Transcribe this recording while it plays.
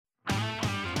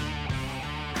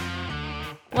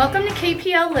Welcome to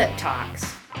KPL Lit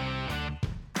Talks.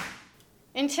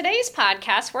 In today's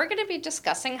podcast, we're going to be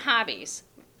discussing hobbies.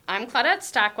 I'm Claudette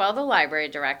Stockwell, the library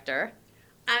director.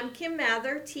 I'm Kim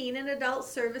Mather, Teen and Adult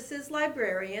Services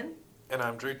Librarian. And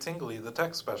I'm Drew Tingley, the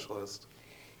tech specialist.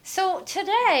 So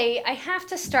today, I have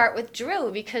to start with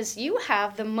Drew because you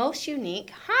have the most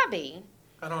unique hobby.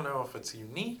 I don't know if it's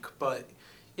unique, but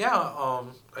yeah,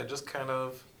 I just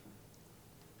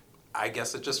I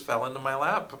guess it just fell into my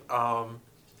lap.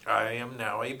 I am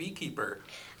now a beekeeper.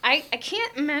 I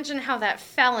can't imagine how that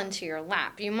fell into your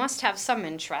lap. You must have some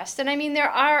interest. And I mean,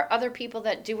 there are other people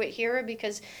that do it here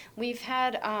because we've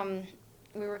had,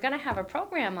 we were going to have a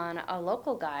program on a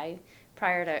local guy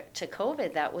prior to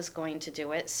COVID that was going to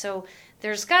do it. So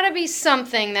there's got to be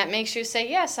something that makes you say,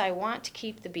 yes, I want to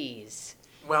keep the bees.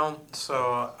 Well,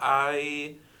 so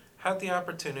I had the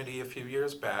opportunity a few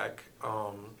years back,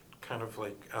 kind of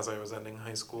like as I was ending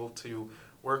high school, to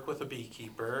work with a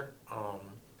beekeeper.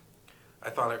 I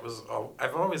thought it was,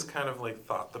 I've always kind of like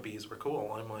thought the bees were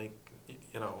cool. I'm like,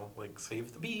 like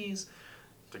save the bees.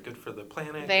 They're good for the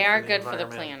planet. They are good for the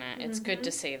planet. It's good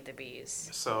to save the bees.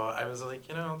 So I was like,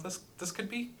 this could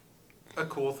be a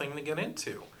cool thing to get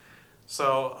into.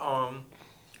 So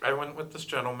I went with this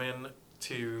gentleman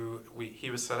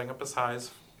he was setting up his hives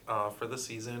for the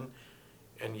season,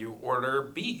 and you order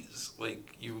bees.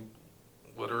 Like you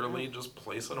literally just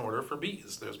place an order for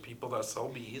bees. There's people that sell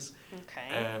bees.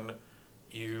 Okay. And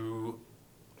you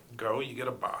go, you get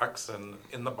a box, and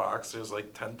in the box there's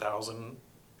like 10,000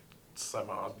 some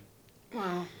odd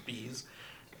bees,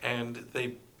 and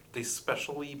they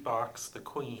specially box the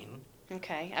queen.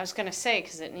 Okay, I was going to say,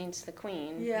 because it needs the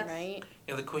queen, yes. Right?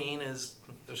 Yeah, the queen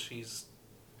she's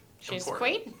the important.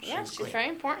 queen? Yeah, she's very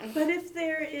important. But if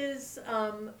there is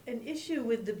an issue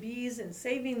with the bees and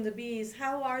saving the bees,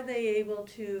 how are they able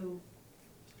to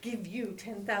give you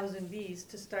 10,000 bees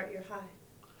to start your hive?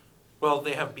 Well,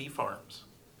 they have bee farms.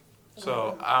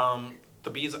 So the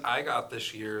bees I got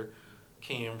this year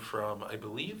came from, I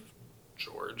believe,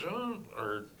 Georgia,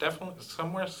 or definitely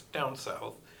somewhere down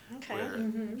south, Okay. where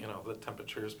the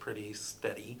temperature is pretty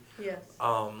steady. Yes.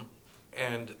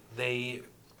 And they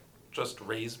just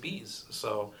raise bees.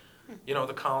 So,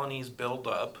 the colonies build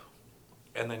up,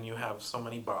 and then you have so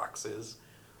many boxes.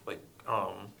 Like,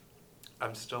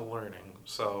 I'm still learning.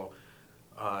 So,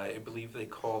 I believe they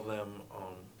call them,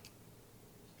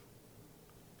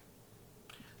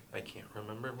 I can't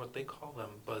remember what they call them,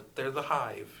 but they're the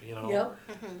hive, Yep.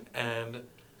 And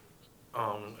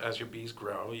as your bees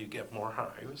grow, you get more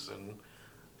hives, and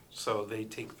so they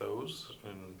take those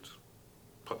and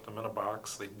put them in a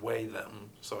box. They weigh them,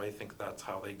 so I think that's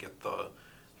how they get the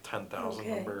 10,000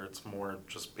 number. It's more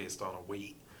just based on a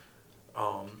weight.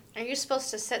 Are you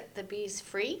supposed to set the bees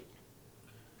free?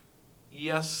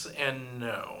 Yes and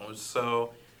no.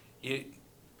 So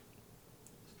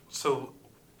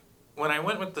when I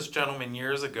went with this gentleman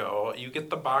years ago, you get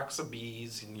the box of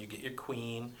bees and you get your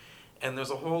queen, and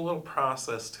there's a whole little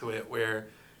process to it where,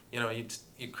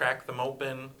 you crack them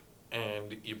open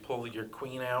and you pull your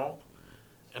queen out,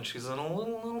 and she's in a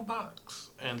little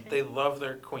box, and they love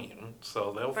their queen,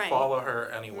 so they'll follow her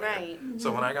anywhere. Right.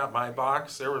 So when I got my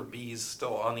box, there were bees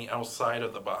still on the outside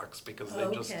of the box because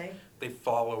they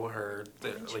follow her,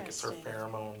 like it's her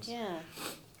pheromones. Yeah.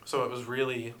 So it was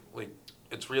really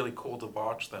it's really cool to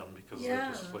watch them because they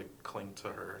just cling to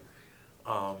her.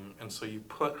 And so you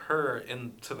put her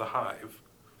into the hive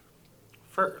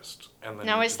first, and then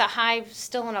now is the hive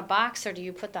still in a box, or do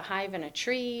you put the hive in a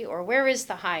tree, or where is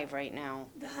the hive right now?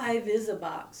 The hive is a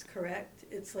box, correct?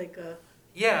 It's like a...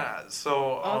 Yeah,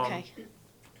 so... Okay.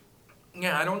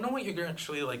 Yeah, I don't know what you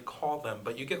actually call them,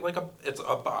 but you get it's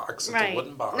a box, it's a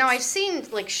wooden box. No, I've seen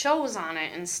shows on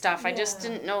it and stuff. I just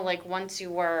didn't know once you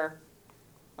were,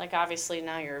 obviously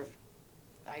now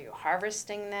are you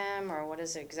harvesting them, or what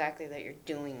is it exactly that you're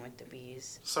doing with the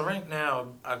bees? So right now,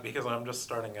 because I'm just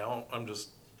starting out, I'm just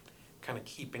kind of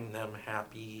keeping them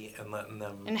happy and letting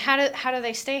them... And how do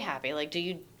they stay happy? Do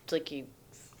you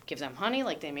give them honey?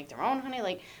 They make their own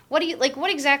honey?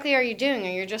 What exactly are you doing? Or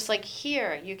you're just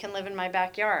here, you can live in my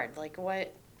backyard?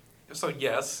 What? So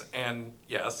yes, and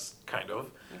yes, kind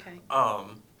of. Okay.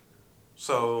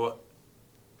 So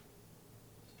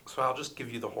I'll just give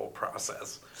you the whole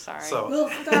process. Sorry. So, we'll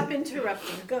stop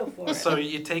interrupting. Go for it. So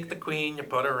you take the queen, you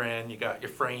put her in, you got your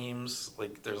frames,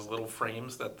 there's little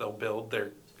frames that they'll build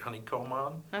their honeycomb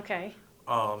on. Okay.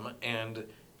 And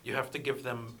you have to give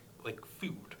them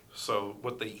food. So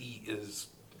what they eat is,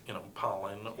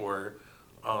 pollen, or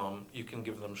you can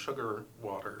give them sugar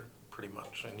water pretty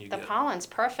much, and The pollen's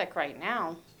perfect right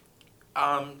now.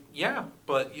 Yeah,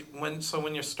 but when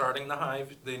you're starting the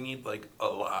hive, they need like a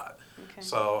lot. Okay.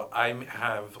 So I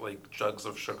have like jugs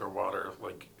of sugar water,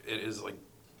 like it is like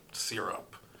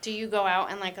syrup. Do you go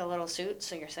out in like a little suit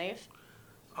so you're safe?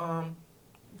 Um,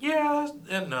 yeah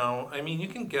and no. I mean, you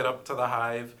can get up to the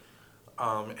hive,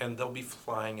 and they'll be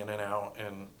flying in and out,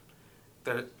 and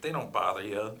they don't bother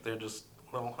you. They're just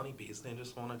little honeybees. They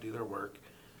just want to do their work.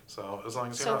 So as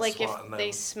long as you're So not like if swatting them.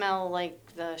 they smell like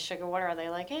the sugar water, are they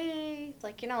like, hey,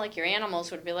 like like your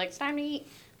animals would be like, it's time to eat,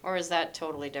 or is that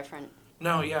totally different?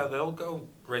 No, yeah, they'll go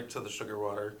right to the sugar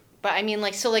water. But I mean,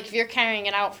 like, so like if you're carrying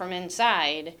it out from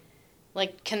inside,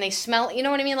 like, can they smell? You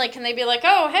know what I mean? Like, can they be like,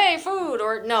 oh, hey, food,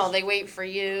 or no, they wait for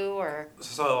you, or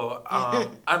So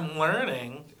I'm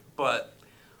learning, but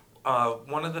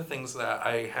one of the things that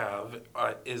I have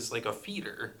is like a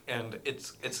feeder, and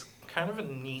it's kind of a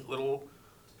neat little,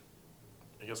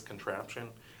 I guess, contraption.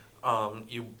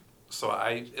 You so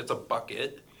I it's a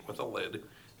bucket with a lid,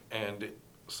 and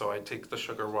so I take the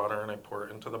sugar water and I pour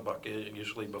it into the bucket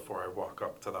usually before I walk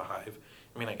up to the hive.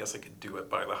 I mean, I guess I could do it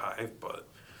by the hive, but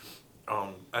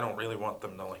I don't really want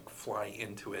them to like fly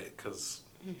into it because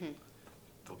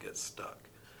they'll get stuck.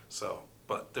 So,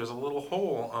 but there's a little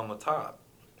hole on the top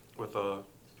with a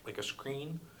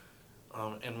screen,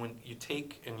 and when you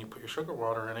take and you put your sugar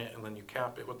water in it, and then you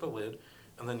cap it with the lid,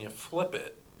 and then you flip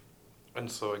it,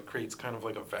 and so it creates kind of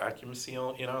like a vacuum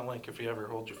seal. You know, like if you ever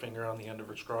hold your finger on the end of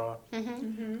a straw,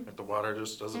 if the water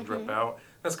just doesn't drip out.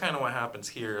 That's kind of what happens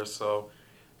here. So,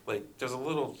 like, there's a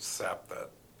little sap that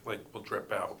like will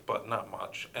drip out, but not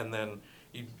much, and then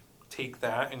you take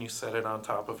that and you set it on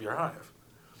top of your hive.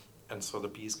 And so the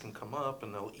bees can come up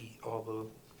and they'll eat all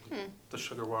the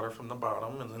sugar water from the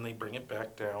bottom, and then they bring it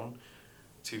back down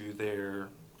to their,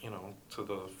 to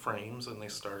the frames, and they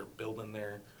start building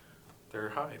their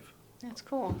hive. that's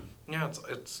cool. Yeah,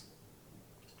 it's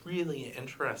really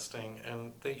interesting,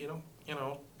 and they,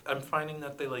 I'm finding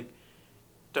that they like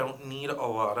don't need a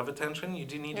lot of attention. You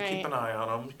do need to keep Right. an eye on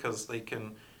them because they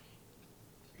can,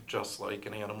 just like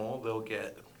an animal, they'll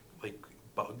get like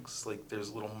bugs. Like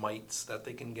there's little mites that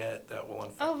they can get that will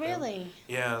infect Oh, them. really?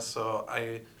 Yeah, so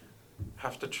I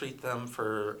have to treat them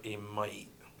for a mite,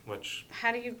 which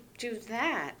How do you do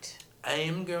that? I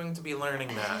am going to be learning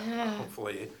that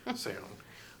hopefully soon.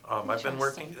 I've been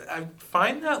working. Interesting. I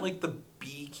find that like the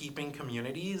beekeeping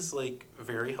community is like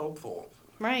very helpful.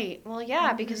 Right. Well,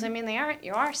 yeah, because I mean,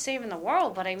 you are saving the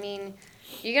world, but I mean,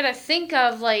 you got to think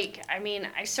of like, I mean,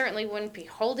 I certainly wouldn't be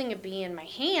holding a bee in my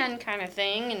hand, kind of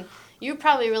thing, and you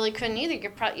probably really couldn't either. You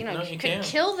probably, No, you you could can't.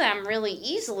 kill them really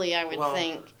easily, I would Well,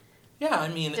 think. Yeah, I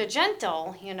mean, They're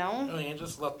gentle, you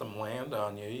just let them land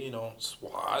on you. You don't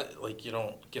swat. Like you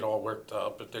don't get all worked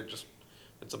up if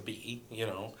it's a bee.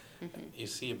 You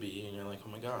see a bee and you're like, oh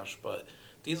my gosh. But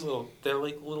they're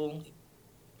like little,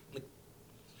 like,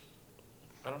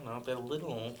 I don't know, they're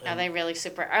little. Are they really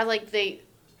super? Are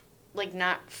like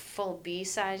not full bee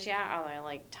size yet? Are they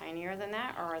like tinier than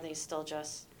that, or are they still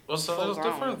just? Well, so full there's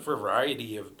grown? different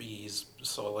variety of bees.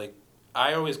 So like,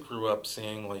 I always grew up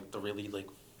seeing like the really like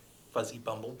fuzzy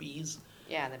bumblebees.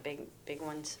 Yeah, the big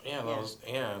ones. Yeah, those.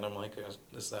 Yeah, and I'm like,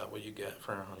 is that what you get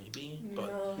for a honeybee?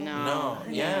 But No. no,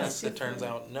 Yeah, yes, it's it turns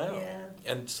different. out no. Yeah.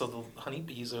 And so the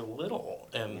honeybees are little,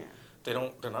 and Yeah.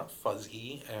 they're not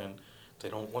fuzzy, and they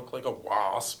don't look like a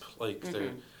wasp. Like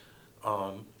they're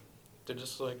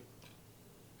just like,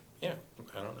 yeah,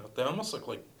 I don't know. They almost look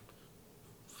like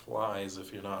flies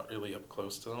if you're not really up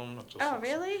close to them. It just Oh, looks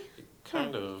really?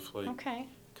 kind of like, Okay.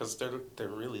 because they're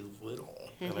really little,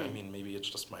 and I mean maybe it's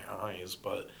just my eyes,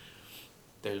 but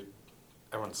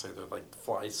I wouldn't say they're like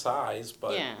fly size,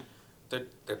 but Yeah. they're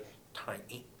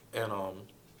tiny, and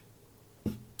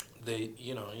they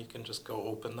you can just go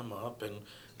open them up, and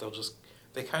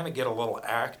they kind of get a little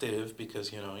active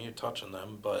because you're touching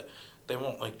them, but they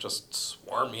won't like just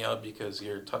swarm you because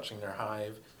you're touching their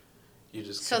hive. You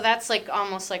just So that's like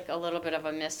almost like a little bit of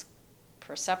a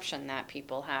misperception that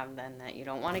people have then, that you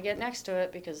don't want to get next to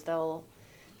it because they'll,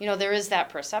 there is that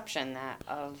perception that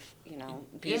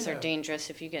bees are Yeah. dangerous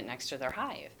if you get next to their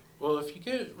hive. Well, if you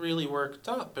get really worked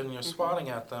up and you're swatting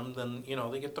at them, then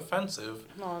they get defensive.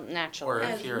 Well, naturally. Or if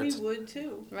As you're we would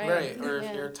too. Right. or if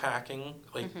Yeah. you're attacking,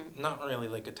 like not really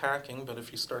like attacking, but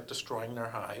if you start destroying their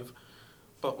hive.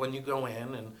 But when you go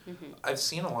in, and I've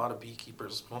seen a lot of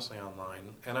beekeepers, mostly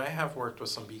online, and I have worked with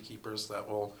some beekeepers that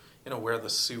will, wear the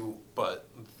suit, but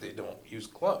they don't use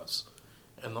gloves.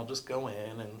 And they'll just go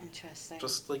in and Interesting.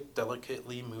 just like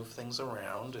delicately move things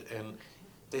around, and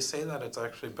they say that it's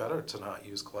actually better to not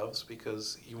use gloves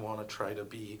because you want to try to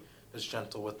be as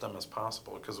gentle with them as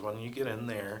possible, because when you get in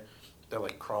there, they're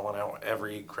like crawling out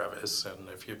every crevice, and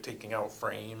if you're taking out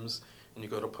frames and you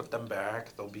go to put them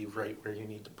back, they'll be right where you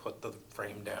need to put the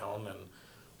frame down, and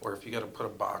or if you got to put a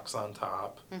box on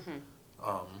top,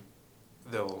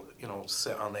 they'll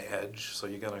sit on the edge, so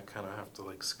you're gonna kind of have to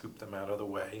like scoop them out of the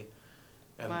way.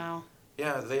 And Wow.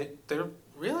 yeah, they're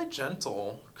really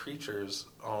gentle creatures.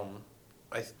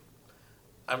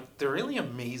 They're really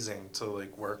amazing to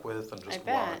like work with and I just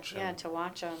bet. watch. Yeah, And, to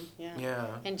watch them. Yeah.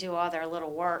 yeah, And do all their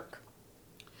little work,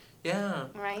 yeah.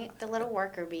 right? The little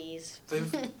worker bees.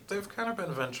 They've kind of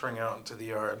been venturing out into the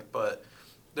yard, but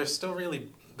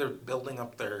they're building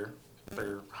up their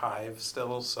hive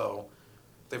still, so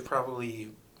they've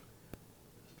probably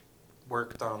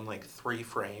worked on like 3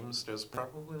 frames. There's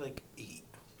probably like 8,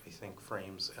 I think,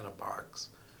 frames in a box.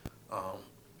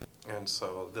 And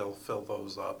so they'll fill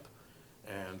those up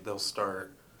and they'll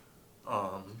start,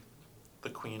 the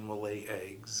queen will lay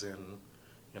eggs and,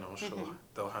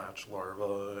 they'll hatch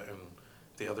larvae and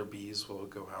the other bees will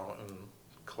go out and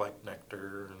collect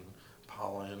nectar and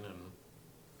pollen and,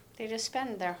 They just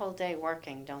spend their whole day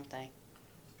working, don't they?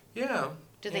 yeah.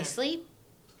 Do yeah. they sleep?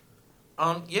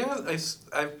 Yeah,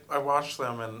 I watch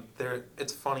them and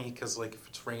it's funny because like if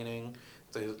it's raining,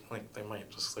 they might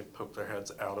just like poke their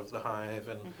heads out of the hive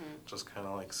and just kind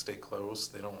of like stay close.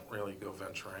 They don't really go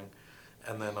venturing,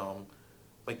 and then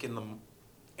like in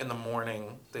the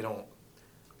morning they don't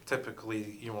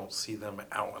typically, you won't see them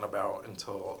out and about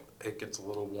until it gets a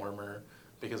little warmer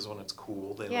because when it's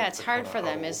cool they Yeah, like it's to hard kinda for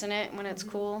them, huddle. isn't it, when it's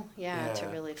cool? Yeah, to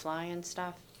Yeah. really fly and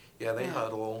stuff. Yeah, they Yeah.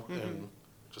 huddle and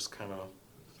just kind of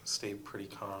stay pretty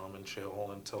calm and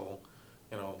chill until,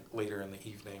 later in the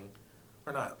evening.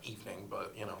 Or not evening,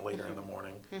 but, later in the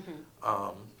morning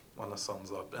when the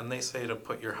sun's up. And they say to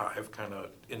put your hive kind of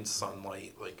in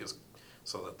sunlight,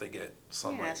 so that they get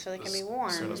sunlight Yeah, so they can be as warm.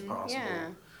 soon as possible. Yeah,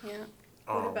 yeah.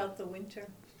 What Um, about the winter?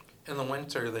 In the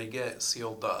winter, they get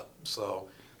sealed up. So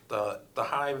the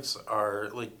hives are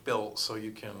like built so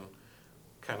you can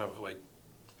kind of like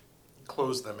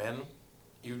close them in.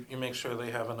 You make sure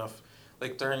they have enough.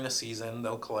 Like during the season,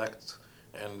 they'll collect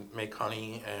and make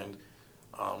honey, and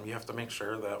you have to make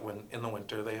sure that when in the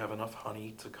winter they have enough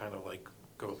honey to kind of like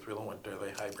go through the winter.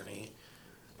 They hibernate,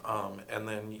 and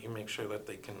then you make sure that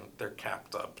they're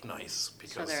capped up nice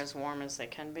because So they're as warm as they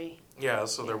can be. yeah,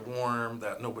 so they're warm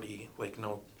that nobody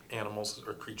no animals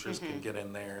or creatures can get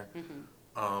in there,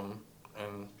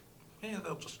 and yeah,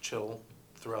 they'll just chill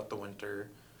throughout the winter.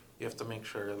 You have to make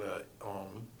sure that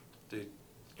they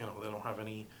they don't have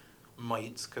any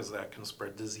mites because that can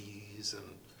spread disease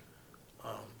and.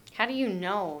 How do you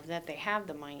know that they have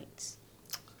the mites?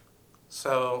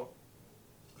 So,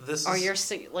 this Or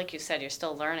is... like you said, you're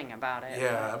still learning about it.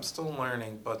 Yeah, I'm still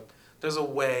learning, but there's a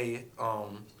way, I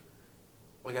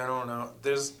don't know,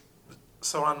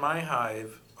 so on my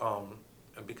hive,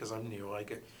 and because I'm new, I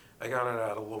got it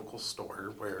at a local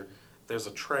store where there's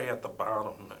a tray at the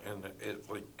bottom, and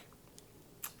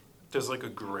there's like a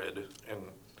grid, and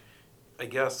I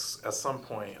guess at some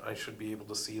point I should be able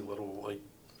to see little,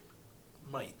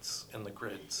 mites in the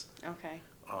grids. Okay.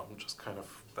 Just kind of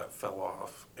that fell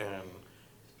off, and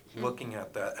looking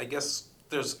at that, I guess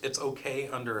it's okay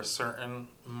under a certain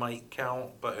mite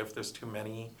count, but if there's too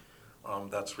many,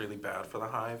 that's really bad for the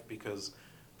hive because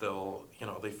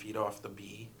they feed off the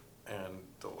bee and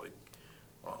they'll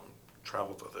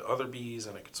travel to the other bees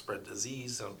and it could spread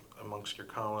disease amongst your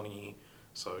colony,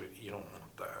 so you don't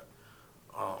want that.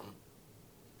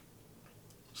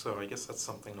 So I guess that's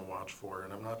something to watch for,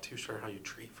 and I'm not too sure how you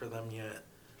treat for them yet.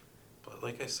 But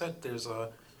like I said, there's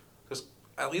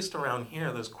at least around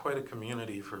here, there's quite a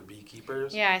community for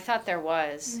beekeepers. Yeah, I thought there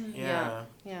was. Yeah.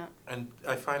 Yeah. And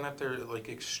I find that they're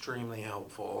extremely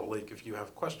helpful. Like if you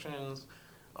have questions,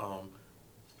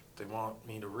 they want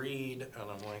me to read, and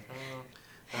I'm like,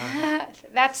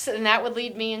 That would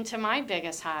lead me into my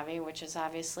biggest hobby, which is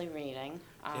obviously reading.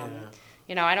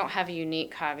 I don't have a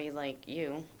unique hobby like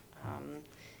you.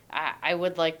 I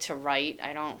would like to write.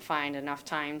 I don't find enough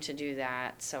time to do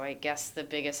that. So I guess the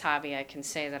biggest hobby I can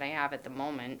say that I have at the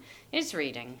moment is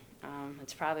reading.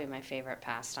 It's probably my favorite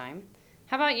pastime.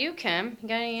 How about you, Kim? You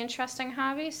got any interesting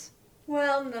hobbies?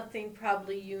 Well, nothing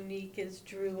probably unique as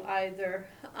Drew either.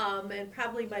 And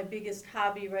probably my biggest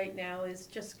hobby right now is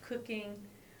just cooking.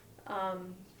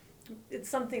 It's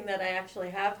something that I actually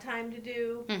have time to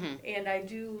do. Mm-hmm. And I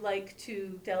do like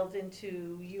to delve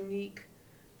into unique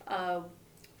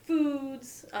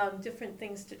foods, different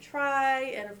things to try.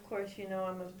 And of course,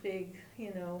 I'm a big,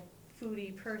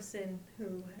 foodie person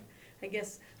who I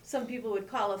guess some people would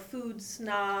call a food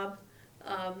snob,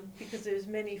 because there's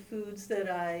many foods that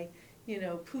I,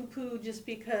 poo-poo just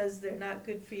because they're not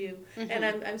good for you. Mm-hmm.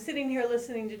 And I'm sitting here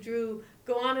listening to Drew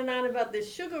go on and on about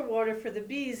this sugar water for the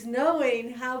bees,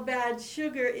 knowing how bad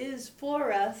sugar is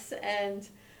for us and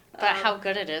But how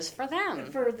good it is for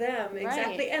them. for them,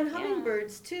 exactly. Right, And yeah.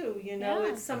 hummingbirds too, Yeah.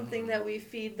 it's something that we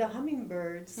feed the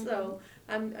hummingbirds. So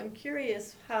I'm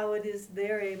curious how it is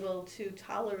they're able to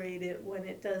tolerate it when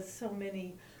it does so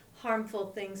many harmful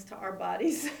things to our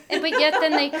bodies. But yet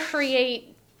then they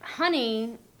create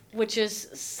honey, which is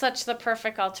such the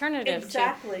perfect alternative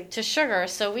Exactly. to sugar.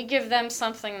 So we give them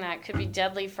something that could be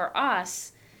deadly for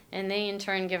us, and they in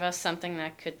turn give us something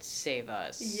that could save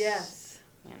us. Yes,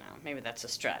 Maybe that's a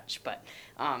stretch, but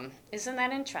isn't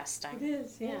that interesting? it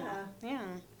is, yeah. Yeah.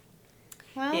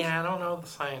 Well, Yeah, I don't know the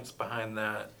science behind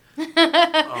that.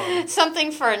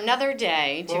 something for another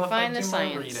day to Well, if find I the do my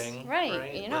science. reading, Right.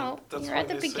 that's you're why at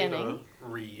the they say beginning. to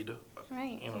read,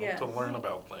 Right. Yes. to learn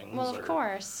about things. Well, of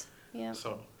course. Yeah.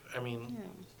 So, I mean,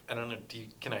 Yeah. I don't know.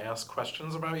 Can I ask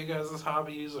questions about you guys'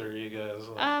 hobbies, or you guys?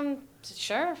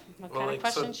 Sure. What kind of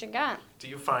questions you got? Do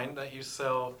you find that you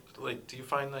sell? Do you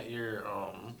find that you're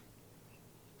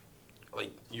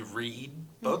you read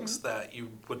books that you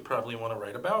would probably want to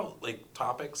write about, like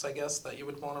topics, I guess, that you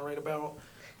would want to write about,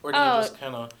 or do you just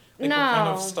kind of what kind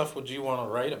of no. stuff would you want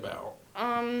to write about?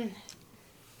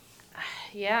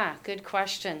 Yeah, good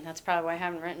question. That's probably why I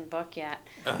haven't written a book yet.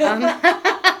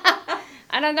 Uh-huh.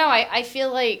 I don't know. I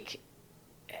feel like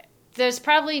there's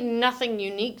probably nothing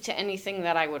unique to anything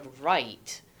that I would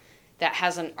write that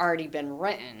hasn't already been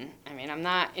written. I mean, I'm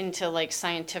not into like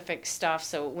scientific stuff,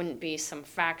 so it wouldn't be some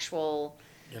factual,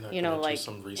 You're not gonna do like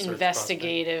some research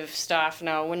investigative stuff.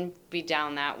 No, it wouldn't be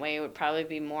down that way. It would probably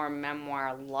be more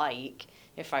memoir-like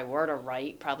if I were to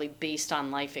write, probably based on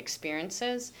life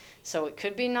experiences. So it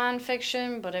could be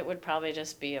nonfiction, but it would probably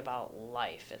just be about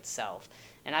life itself.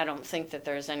 And I don't think that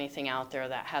there's anything out there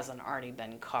that hasn't already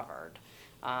been covered.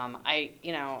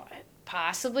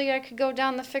 Possibly I could go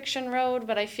down the fiction road,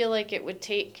 but I feel like it would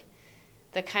take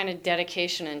the kind of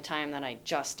dedication and time that I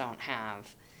just don't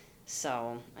have.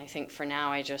 So I think for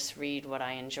now I just read what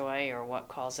I enjoy or what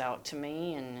calls out to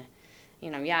me. And,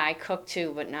 I cook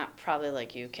too, but not probably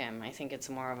like you, Kim. I think it's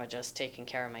more of a just taking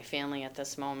care of my family at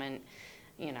this moment.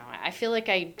 I feel like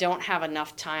I don't have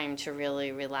enough time to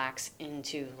really relax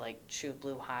into like true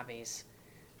blue hobbies.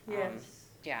 Yes.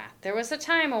 Yeah, there was a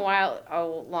time a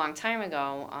long time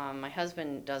ago, my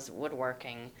husband does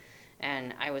woodworking,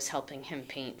 and I was helping him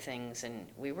paint things, and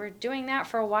we were doing that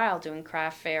for a while, doing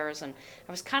craft fairs, and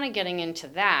I was kind of getting into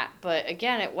that, but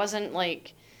again, it wasn't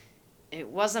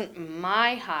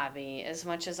my hobby as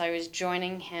much as I was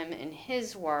joining him in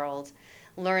his world,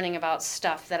 learning about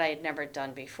stuff that I had never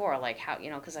done before, like how,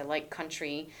 because I like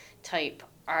country type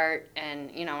art,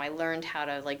 and, I learned how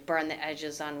to like burn the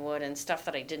edges on wood and stuff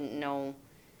that I didn't know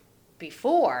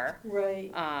before.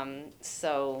 Right.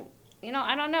 So,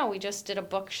 I don't know. We just did a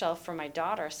bookshelf for my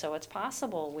daughter, so it's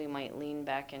possible we might lean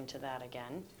back into that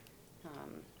again.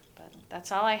 But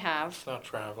that's all I have. It's not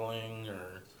traveling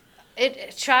or.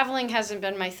 Traveling hasn't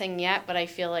been my thing yet, but I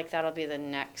feel like that'll be the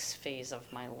next phase of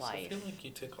my life. I feel like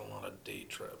you take a lot of day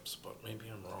trips, but maybe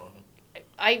I'm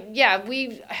wrong.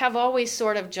 We have always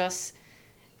sort of just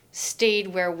stayed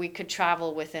where we could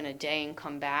travel within a day and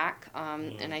come back.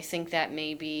 And I think that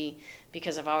may be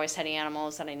because I've always had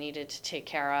animals that I needed to take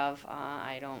care of.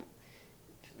 I don't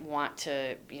want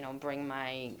to, bring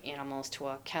my animals to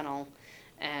a kennel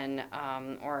and,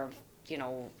 or,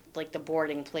 like the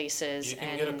boarding places. You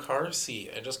can get a car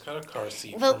seat. I just got a car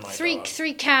seat Well, for my dog.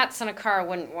 three cats in a car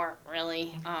wouldn't work,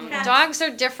 really. Cats- Dogs are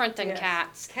different than Yes.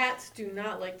 cats. Cats do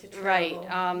not like to travel.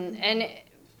 Right. And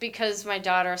because my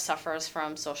daughter suffers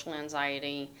from social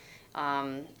anxiety,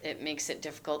 it makes it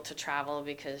difficult to travel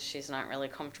because she's not really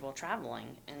comfortable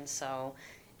traveling. And so,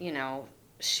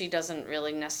 she doesn't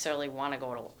really necessarily want to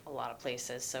go to a lot of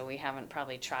places. So we haven't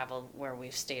probably traveled where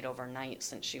we've stayed overnight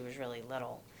since she was really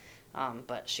little.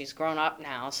 But she's grown up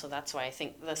now, so that's why I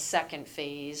think the second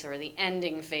phase or the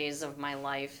ending phase of my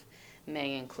life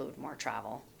may include more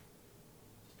travel.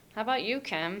 How about you,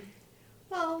 Kim?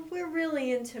 Well, we're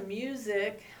really into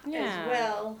music Yeah. as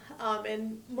well,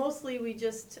 and mostly we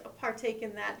just partake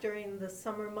in that during the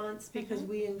summer months because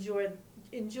we enjoy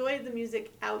the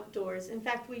music outdoors. In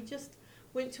fact, we just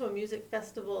went to a music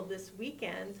festival this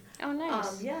weekend. Oh,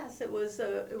 nice. Yes, it was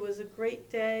a great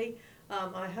day.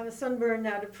 I have a sunburn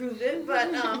now to prove it,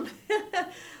 but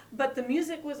but the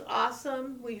music was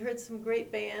awesome. We heard some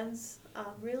great bands.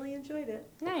 Really enjoyed it.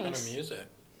 Nice. What kind of music?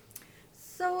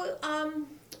 So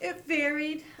it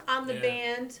varied on the Yeah.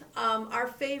 band. Our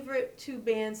favorite two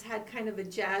bands had kind of a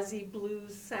jazzy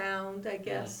blues sound, I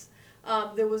guess.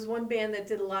 There was one band that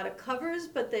did a lot of covers,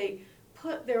 but they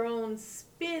put their own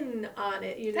spin on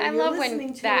it. You know, I you're love when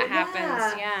listening to that it,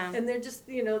 happens, yeah. And they're just,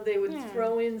 you know, they would Yeah.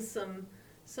 throw in some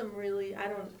really, I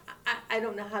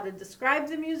don't know how to describe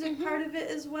the music Mm-hmm. part of it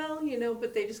as well, you know,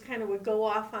 but they just kind of would go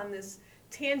off on this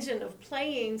tangent of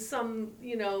playing some,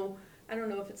 you know, I don't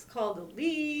know if it's called a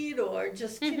lead or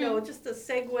just, you know, just a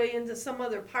segue into some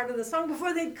other part of the song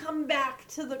before they'd come back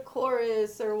to the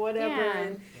chorus or whatever. Yeah.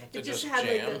 And They it just just had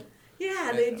like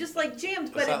jam. they just like jammed,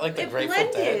 Is but that like the it Grateful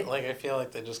blended. Dead? Like I feel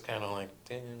like they just kind of like,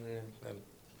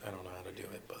 I don't know how to do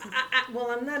it, but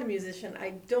Well, I'm not a musician.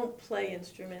 I don't play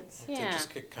instruments. they Yeah.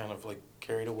 just get kind of like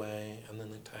carried away and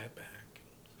then they tie it back.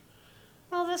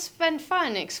 Well, this has been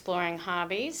fun exploring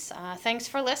hobbies. Thanks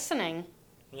for listening.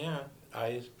 Yeah,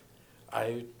 I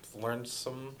learned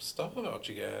some stuff about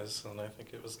you guys, and I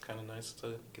think it was kind of nice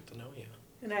to get to know you.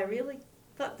 And I really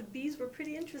thought the bees were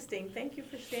pretty interesting. Thank you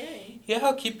for sharing. Yeah,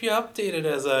 I'll keep you updated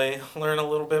as I learn a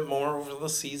little bit more over the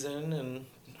season, and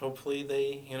hopefully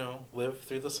they, live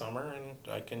through the summer, and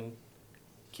I can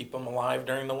keep them alive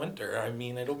during the winter. I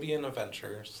mean, it'll be an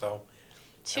adventure, so.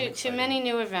 Too excited. many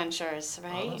new adventures,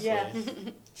 right? Honestly. Yes.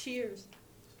 Cheers.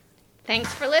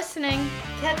 Thanks for listening.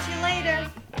 Catch you later.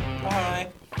 Bye.